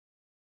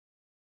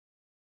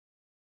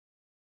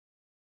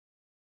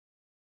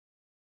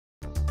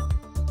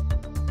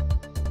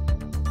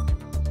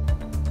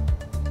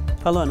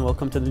Hello and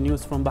welcome to the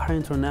news from Bahrain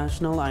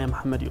International. I am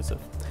Muhammad Yusuf.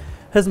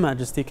 His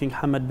Majesty King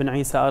Hamad bin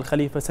Isa Al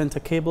Khalifa sent a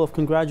cable of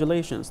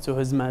congratulations to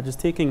His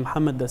Majesty King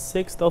Mohammed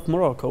VI of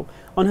Morocco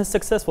on his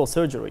successful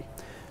surgery.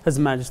 His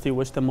Majesty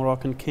wished the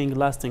Moroccan King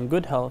lasting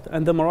good health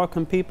and the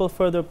Moroccan people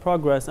further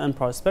progress and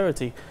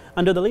prosperity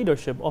under the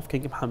leadership of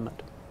King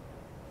Mohammed.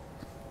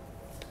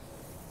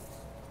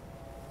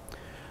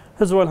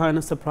 His Royal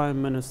Highness the Prime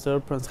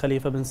Minister Prince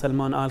Khalifa bin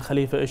Salman Al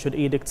Khalifa issued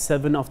Edict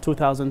 7 of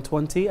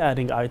 2020,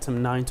 adding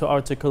Item 9 to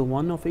Article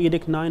 1 of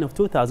Edict 9 of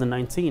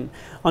 2019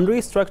 on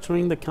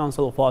restructuring the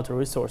Council of Water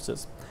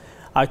Resources.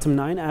 Item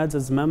 9 adds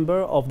as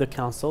member of the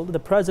Council the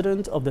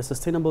President of the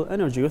Sustainable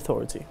Energy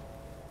Authority.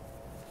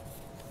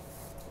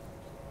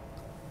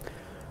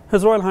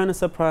 His Royal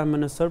Highness the Prime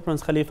Minister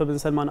Prince Khalifa bin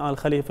Salman Al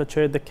Khalifa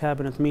chaired the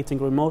cabinet meeting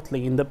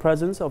remotely in the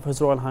presence of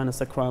His Royal Highness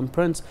the Crown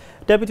Prince,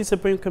 Deputy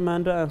Supreme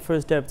Commander and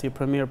First Deputy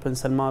Premier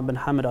Prince Salman bin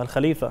Hamad Al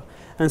Khalifa,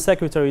 and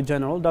Secretary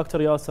General Dr.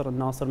 Yasser Al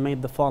Nasser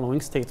made the following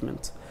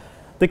statement.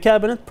 The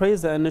cabinet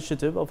praised the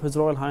initiative of His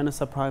Royal Highness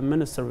the Prime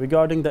Minister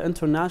regarding the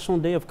International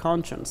Day of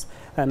Conscience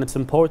and its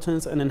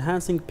importance in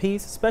enhancing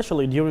peace,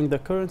 especially during the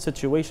current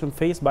situation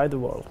faced by the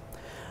world.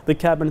 The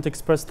Cabinet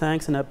expressed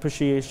thanks and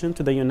appreciation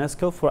to the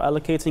UNESCO for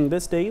allocating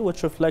this day,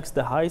 which reflects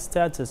the high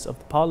status of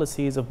the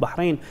policies of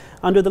Bahrain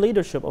under the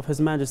leadership of His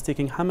Majesty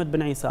King Hamad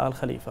bin Isa Al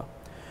Khalifa.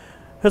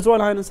 His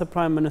Royal Highness the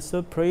Prime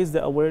Minister praised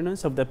the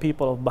awareness of the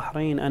people of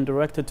Bahrain and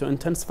directed to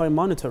intensify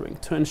monitoring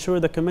to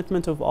ensure the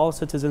commitment of all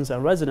citizens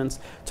and residents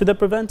to the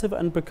preventive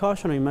and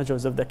precautionary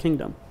measures of the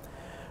kingdom.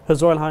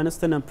 His Royal Highness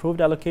then approved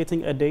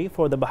allocating a day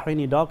for the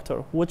Bahraini doctor,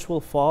 which will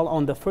fall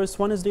on the first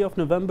Wednesday of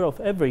November of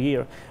every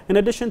year, in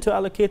addition to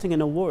allocating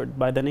an award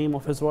by the name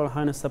of His Royal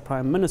Highness the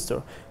Prime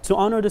Minister to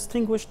honor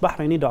distinguished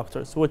Bahraini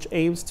doctors, which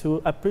aims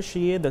to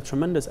appreciate the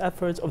tremendous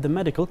efforts of the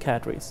medical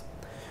cadres.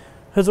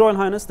 His Royal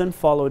Highness then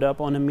followed up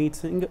on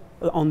meeting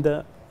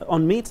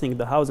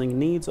the housing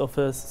needs of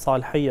his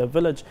Salhiya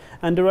village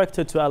and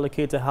directed to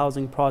allocate a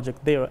housing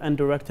project there and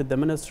directed the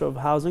Minister of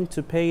Housing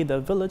to pay the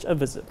village a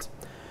visit.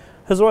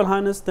 His Royal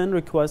Highness then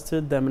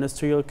requested the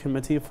Ministerial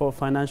Committee for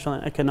Financial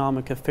and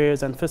Economic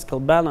Affairs and Fiscal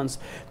Balance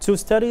to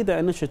study the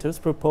initiatives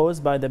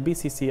proposed by the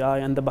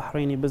BCCI and the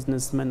Bahraini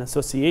Businessmen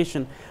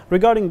Association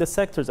regarding the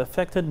sectors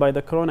affected by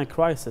the corona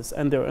crisis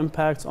and their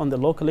impacts on the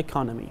local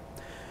economy.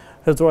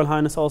 His Royal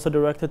Highness also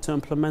directed to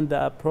implement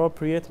the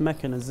appropriate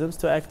mechanisms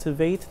to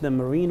activate the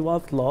Marine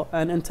Wealth Law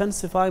and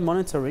intensify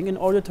monitoring in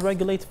order to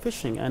regulate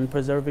fishing and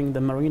preserving the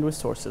marine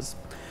resources.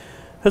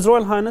 His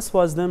Royal Highness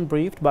was then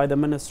briefed by the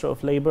Minister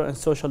of Labour and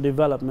Social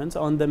Development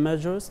on the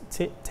measures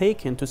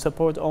taken to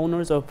support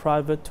owners of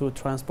private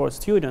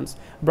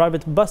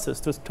buses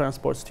to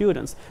transport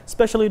students,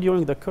 especially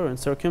during the current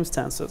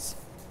circumstances.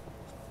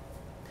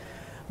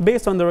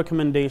 Based on the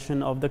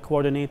recommendation of the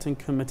Coordinating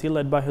Committee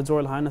led by His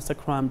Royal Highness the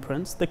Crown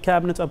Prince, the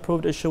Cabinet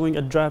approved issuing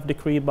a draft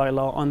decree by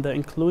law on the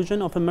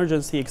inclusion of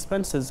emergency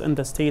expenses in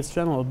the state's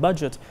general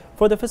budget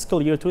for the fiscal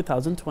year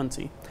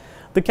 2020.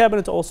 The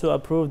Cabinet also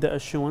approved the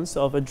issuance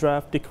of a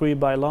draft decree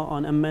by law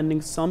on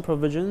amending some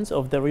provisions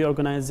of the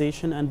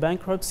Reorganization and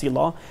Bankruptcy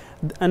Law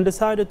and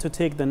decided to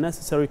take the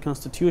necessary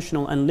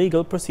constitutional and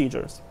legal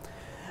procedures.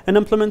 In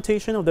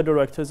implementation of the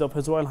directives of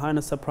His Royal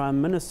Highness the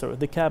Prime Minister,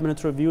 the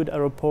Cabinet reviewed a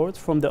report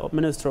from the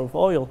Minister of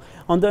Oil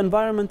on the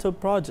environmental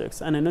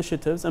projects and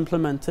initiatives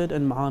implemented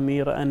in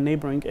Ma'amir and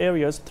neighboring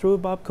areas through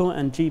BABCO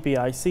and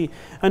GPIC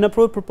and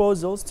approved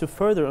proposals to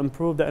further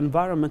improve the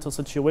environmental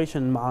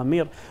situation in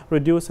Ma'amir,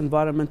 reduce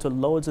environmental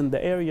loads in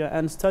the area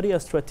and study a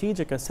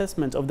strategic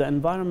assessment of the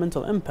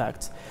environmental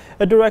impacts.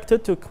 It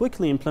directed to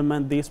quickly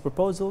implement these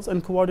proposals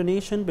in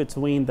coordination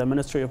between the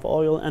Ministry of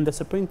Oil and the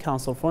Supreme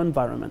Council for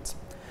Environment.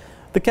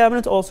 The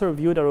Cabinet also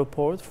reviewed a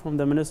report from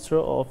the Minister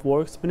of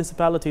Works,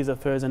 Municipalities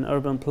Affairs and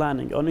Urban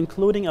Planning on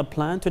including a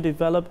plan to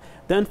develop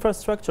the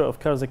infrastructure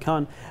of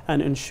Karzakan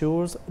and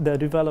ensures the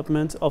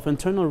development of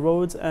internal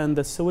roads and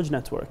the sewage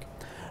network.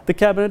 The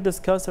Cabinet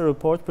discussed a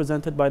report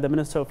presented by the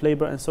Minister of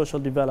Labour and Social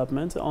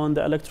Development on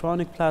the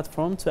electronic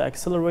platform to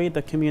accelerate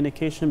the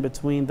communication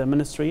between the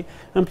Ministry,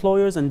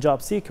 employers and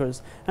job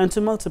seekers, and to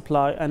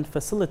multiply and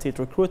facilitate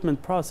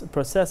recruitment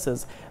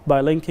processes by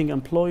linking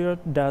employer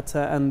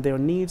data and their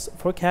needs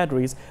for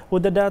cadres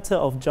with the data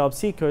of job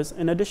seekers,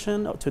 in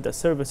addition to the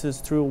services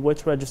through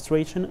which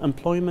registration,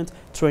 employment,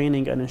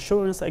 training and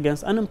insurance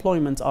against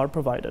unemployment are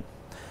provided.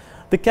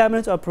 The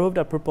Cabinet approved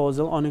a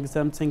proposal on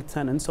exempting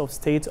tenants of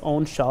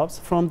state-owned shops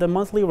from the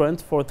monthly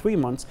rent for 3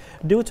 months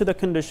due to the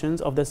conditions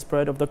of the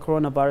spread of the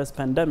coronavirus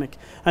pandemic,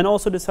 and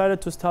also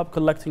decided to stop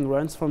collecting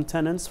rents from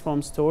tenants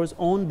from stores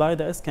owned by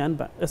the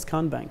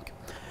Iskan Bank.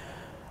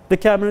 The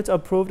Cabinet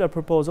approved a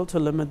proposal to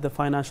limit the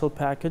financial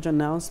package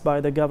announced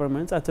by the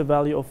government at a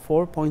value of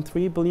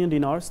 4.3 billion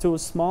dinars to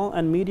small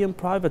and medium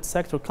private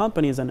sector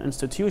companies and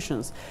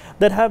institutions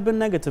that have been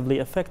negatively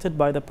affected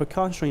by the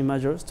precautionary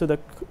measures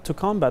to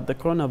combat the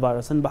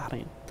coronavirus in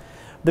Bahrain.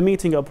 The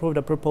meeting approved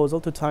a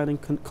proposal to tighten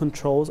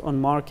controls on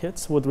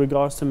markets with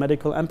regards to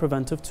medical and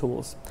preventive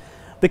tools.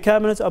 The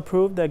Cabinet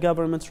approved the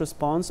government's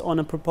response on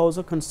a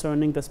proposal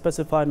concerning the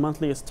specified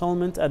monthly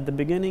installment at the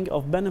beginning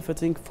of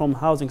benefiting from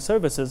housing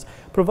services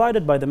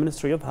provided by the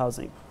Ministry of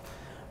Housing.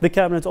 The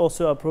Cabinet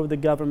also approved the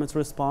government's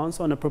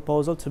response on a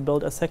proposal to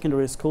build a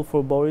secondary school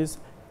for boys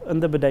in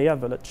the Bidaya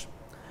village.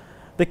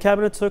 The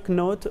Cabinet took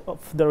note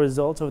of the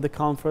results of the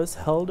conference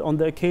held on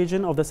the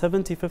occasion of the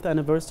 75th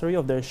anniversary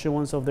of the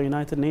issuance of the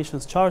United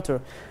Nations Charter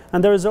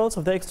and the results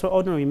of the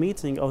extraordinary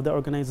meeting of the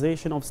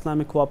Organization of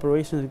Islamic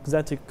Cooperation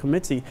Executive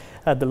Committee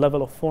at the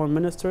level of foreign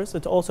ministers.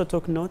 It also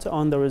took note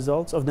on the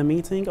results of the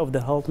meeting of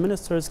the Health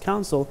Ministers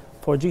Council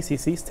for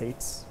GCC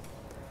states.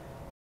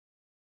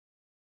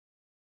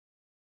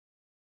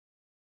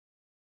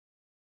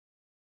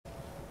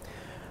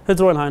 His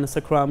Royal Highness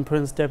the Crown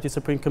Prince, Deputy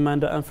Supreme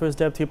Commander and First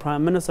Deputy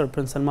Prime Minister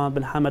Prince Salman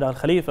bin Hamad Al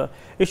Khalifa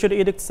issued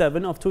Edict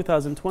 7 of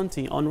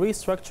 2020 on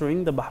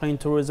restructuring the Bahrain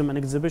Tourism and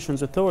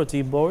Exhibitions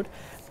Authority Board,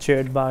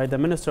 chaired by the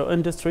Minister of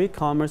Industry,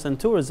 Commerce and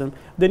Tourism.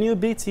 The new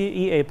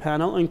BTEA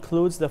panel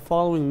includes the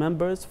following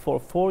members for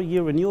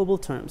 4-year renewable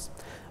terms: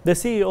 the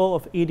CEO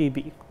of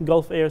EDB,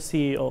 Gulf Air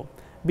CEO,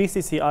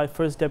 BCCI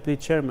First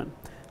Deputy Chairman,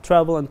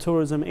 Travel and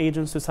Tourism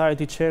Agent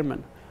Society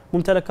Chairman,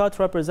 Mumtalakat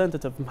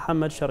Representative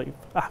Muhammad Sharif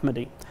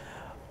Ahmadi,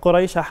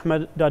 Quraish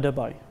Ahmed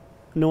Dadabai,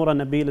 Noura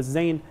Nabil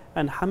Zain,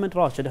 and Hamid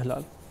Rashid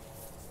Hilal.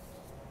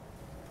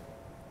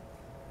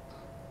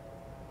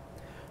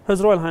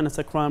 His Royal Highness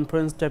the Crown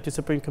Prince, Deputy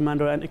Supreme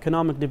Commander and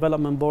Economic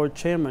Development Board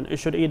Chairman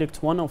issued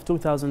Edict 1 of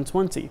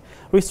 2020,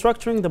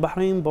 restructuring the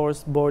Bahrain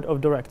Board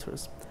of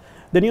Directors.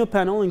 The new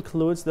panel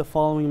includes the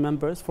following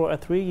members for a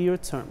 3-year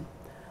term: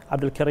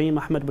 Abdul Karim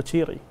Ahmed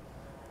Buchiri,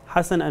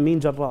 Hassan Amin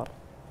Jarrar,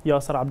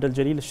 Yasser Abdel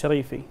Jalil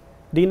Al-Sharifi,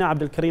 Dina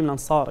Abdul Karim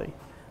Al-Ansari,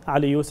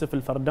 Ali Yusuf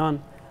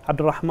Al-Fardan,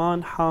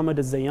 Abdurrahman Hamid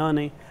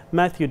Al-Zayani,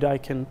 Matthew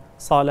Daikin,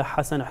 Saleh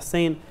Hassan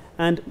Hussein,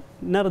 and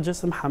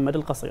Narjis Muhammad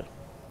Al-Qasir.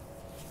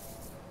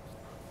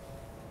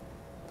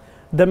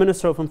 The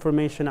Minister of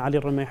Information, Ali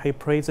Rumayhi,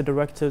 praised the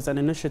directives and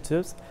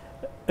initiatives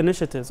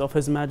of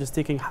His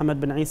Majesty King Hamad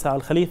bin Isa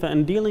Al Khalifa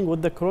in dealing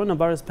with the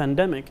coronavirus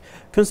pandemic,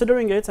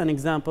 considering it an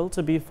example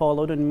to be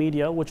followed in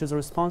media which is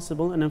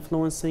responsible in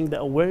influencing the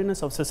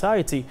awareness of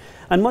society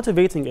and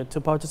motivating it to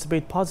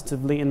participate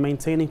positively in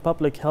maintaining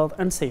public health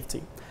and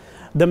safety.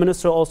 The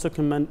Minister also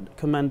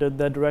commended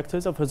the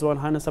directives of His Royal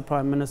Highness the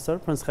Prime Minister,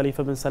 Prince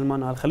Khalifa bin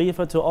Salman Al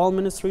Khalifa, to all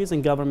ministries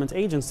and government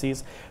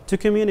agencies to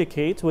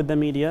communicate with the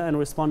media and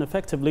respond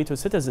effectively to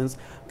citizens'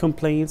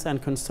 complaints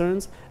and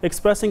concerns,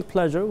 expressing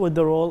pleasure with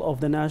the role of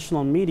the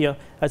national media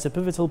as a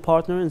pivotal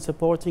partner in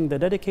supporting the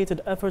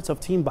dedicated efforts of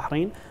Team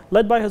Bahrain,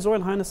 led by His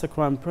Royal Highness the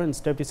Crown Prince,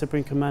 Deputy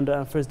Supreme Commander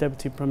and First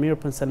Deputy Premier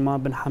Prince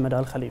Salman bin Hamad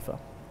Al Khalifa.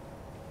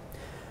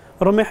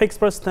 Rumayhi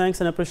expressed thanks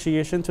and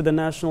appreciation to the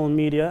national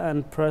media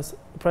and press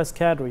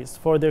cadres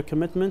for their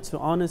commitment to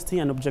honesty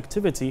and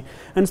objectivity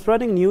in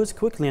spreading news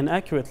quickly and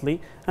accurately,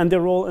 and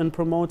their role in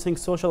promoting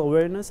social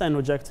awareness and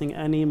rejecting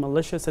any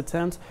malicious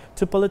attempt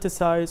to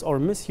politicize or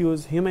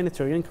misuse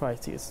humanitarian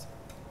crises.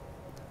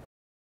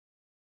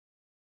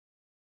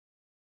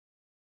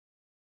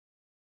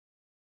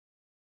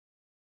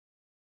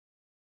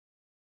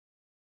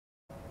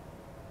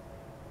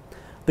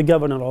 The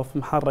Governor of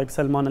Muharraq,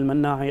 Salman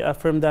Al-Manna'i,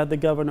 affirmed that the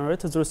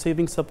Governorate is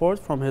receiving support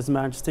from His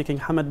Majesty King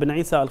Hamad bin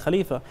Isa Al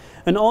Khalifa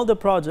in all the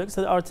projects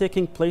that are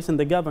taking place in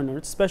the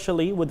Governorate,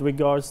 especially with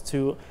regards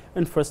to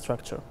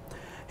infrastructure.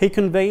 He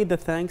conveyed the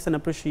thanks and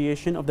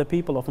appreciation of the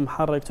people of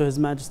Muharraq to His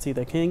Majesty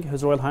the King,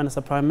 His Royal Highness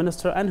the Prime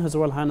Minister, and His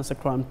Royal Highness the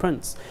Crown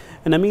Prince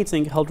in a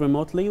meeting held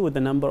remotely with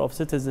a number of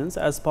citizens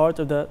as part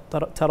of the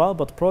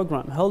Tarabat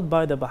program held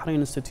by the Bahrain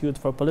Institute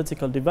for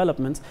Political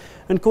Development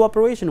in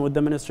cooperation with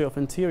the Ministry of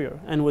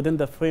Interior and within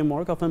the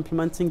framework of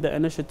implementing the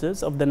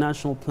initiatives of the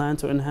National Plan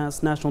to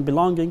enhance national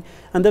belonging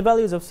and the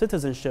values of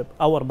citizenship,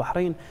 Our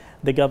Bahrain.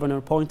 The Governor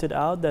pointed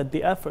out that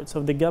the efforts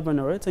of the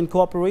Governorate in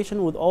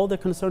cooperation with all the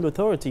concerned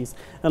authorities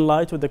in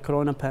light of the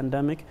corona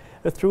pandemic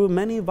through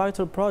many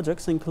vital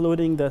projects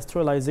including the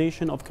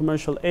sterilization of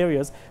commercial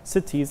areas,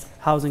 cities,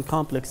 housing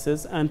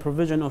complexes and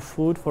provision of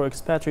food for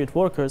expatriate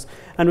workers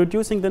and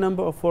reducing the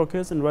number of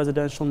workers in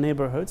residential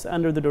neighborhoods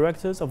under the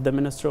directives of the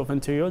Minister of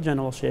Interior,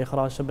 General Sheikh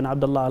Rashid bin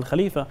Abdullah Al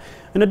Khalifa,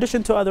 in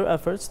addition to other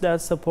efforts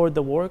that support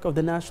the work of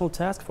the National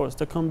Task Force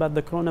to combat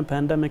the corona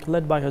pandemic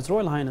led by His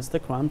Royal Highness the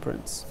Crown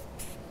Prince.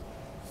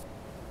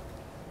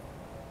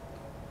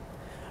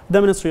 The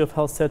Ministry of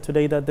Health said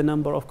today that the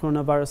number of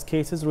coronavirus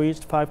cases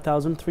reached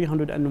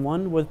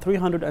 5,301 with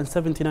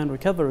 379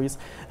 recoveries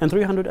and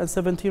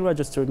 370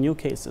 registered new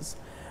cases.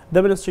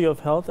 The Ministry of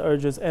Health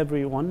urges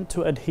everyone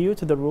to adhere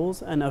to the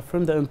rules and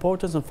affirm the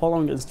importance of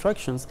following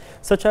instructions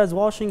such as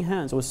washing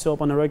hands with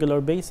soap on a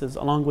regular basis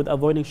along with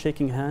avoiding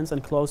shaking hands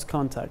and close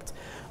contact.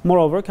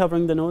 Moreover,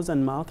 covering the nose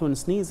and mouth when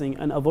sneezing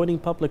and avoiding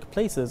public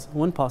places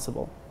when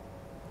possible.